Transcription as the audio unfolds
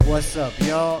What's up,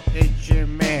 y'all? It's your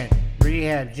man,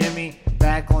 Rehab Jimmy,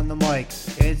 back on the mic.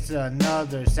 It's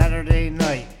another Saturday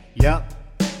night. Yup.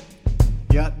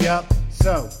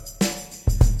 So,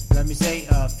 let me say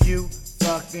a few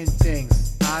fucking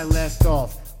things. I left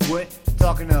off with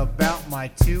talking about my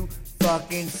two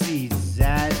fucking C's.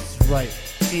 That's right,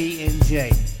 T and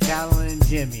J, Callan and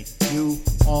Jimmy. You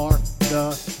are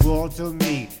the world to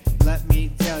me. Let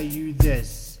me tell you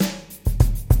this.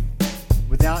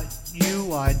 Without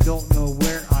you, I don't know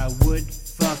where I would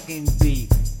fucking be.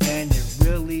 And it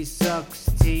really sucks,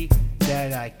 T,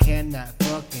 that I cannot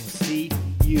fucking see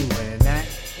you. And that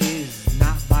is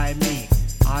not by me.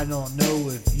 I don't know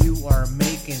if you are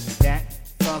making that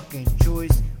fucking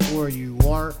choice or you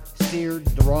are steered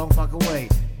the wrong fucking way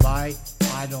by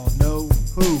I don't know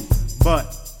who. But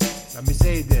let me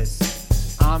say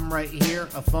this. I'm right here,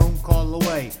 a phone call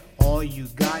away. All you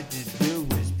got to do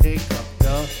is pick up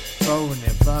the phone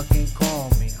and fucking call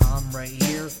me. I'm right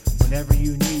here whenever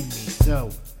you need me.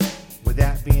 So, with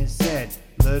that being said,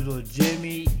 little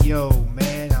Jimmy, yo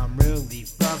man, I'm really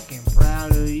fucking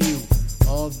proud of you.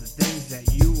 All the things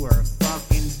that you are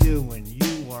fucking doing.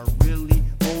 You are really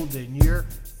holding your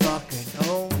fucking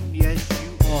own. Yes,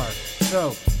 you are.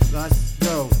 So, let's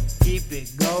go. Keep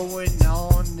it going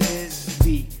on this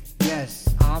beat. Yes,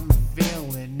 I'm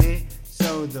feeling it.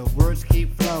 So the words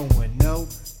keep flowing. No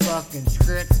fucking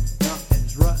script.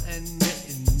 Nothing's running it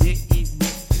and it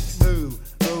move.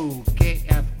 Okay,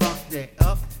 I fucked it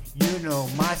up. You know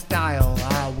my style.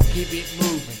 I will keep it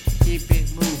moving. Keep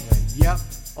it moving. Yup,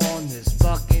 on this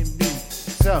fucking beat.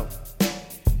 So,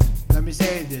 let me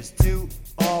say this to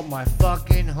all my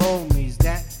fucking homies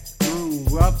that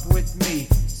grew up with me.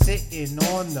 Sitting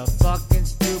on the fucking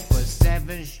stoop of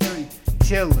 7th Street.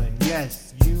 Chillin',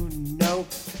 yes, you know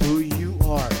who you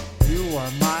are. You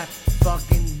are my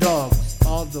fucking dogs.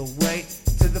 All the way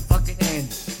to the fucking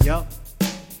end. Yup.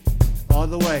 All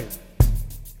the way.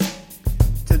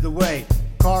 To the way.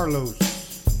 Carlos.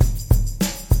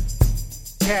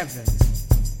 Kevin.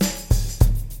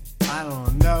 I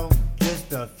don't know.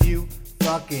 Just a few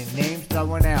fucking names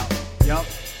throwing out. Yup.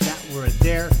 That were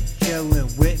there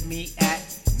chillin' with me at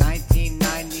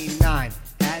 1999.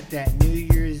 At that New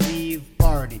Year's Eve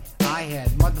party. I had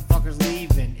motherfuckers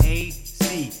leaving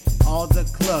AC. All the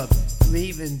clubs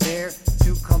leaving there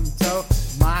to come to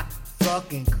my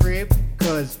fucking crib.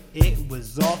 Cause it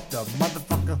was off the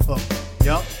motherfucking hook.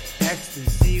 Yup,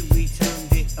 ecstasy, we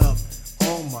turned it up.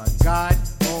 Oh my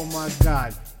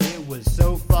god, it was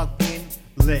so fucking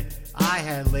lit. I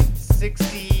had like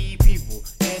 60 people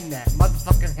in that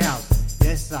motherfucking house.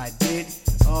 Yes, I did.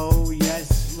 Oh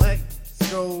yes,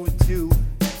 let's go to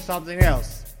something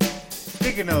else.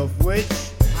 Speaking of which,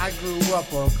 I grew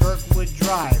up on Kirkwood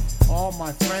Drive. All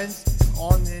my friends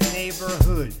on the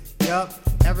neighborhood. Yup,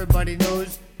 everybody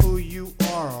knows who you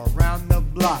are around the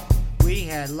block. We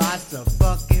had lots of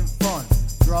fucking fun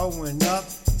growing up.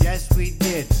 Yes, we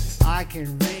did. I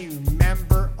can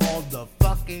remember all the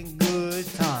fucking good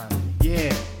times.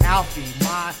 Yeah, Alfie,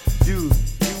 my dude,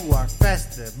 you are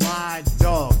festive, my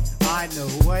dog. I know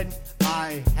when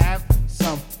I have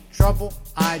some trouble,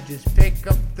 I just pick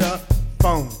up the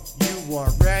phone. You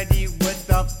are ready with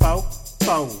the fo.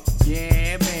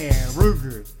 Yeah, man,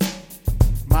 Ruger,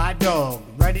 my dog,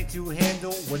 ready to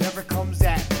handle whatever comes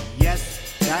at me. Yes,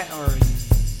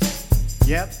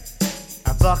 yep,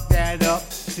 I fucked that up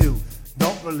too.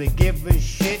 Don't really give a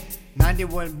shit.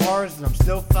 91 bars and I'm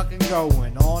still fucking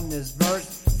going on this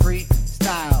verse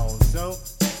freestyle. So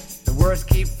the words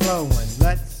keep flowing.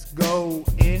 Let's go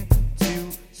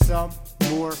into some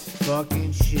more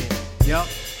fucking shit. Yup,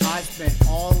 I spent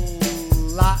a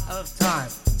lot of time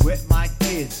with my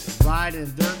kids riding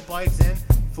dirt bikes and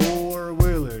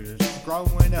four-wheelers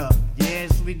growing up.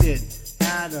 Yes, we did.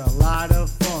 Had a lot of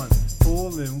fun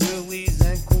pulling wheelies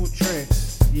and cool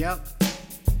tricks. Yep,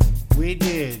 we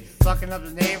did. Fucking up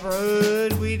the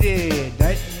neighborhood, we did.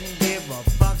 I didn't give a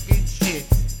fucking shit.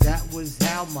 That was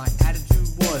how my attitude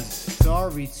was.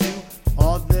 Sorry to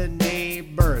all the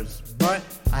neighbors, but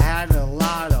I had a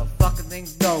lot of fucking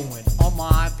things going on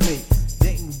my plate.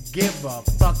 Didn't give a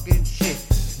fucking shit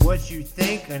what you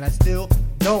think, and I still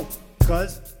don't,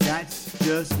 cause that's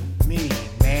just me,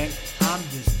 man. I'm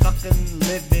just fucking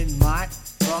living my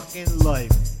fucking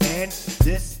life, and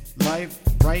this life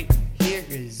right here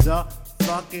is a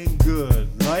fucking good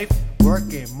life.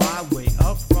 Working my way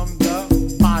up from the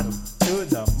bottom to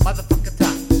the motherfucking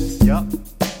top. Yup.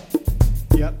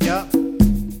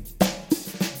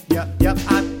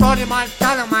 I'm Tony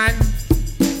Montana, man.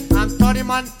 I'm Tony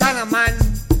Montana, man.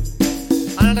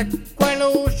 Another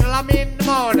quello salami in the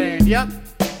morning. Yup.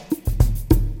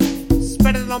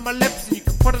 Spread it on my lips and you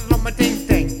can put it on my ding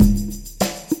ding.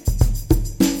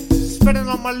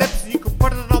 my lips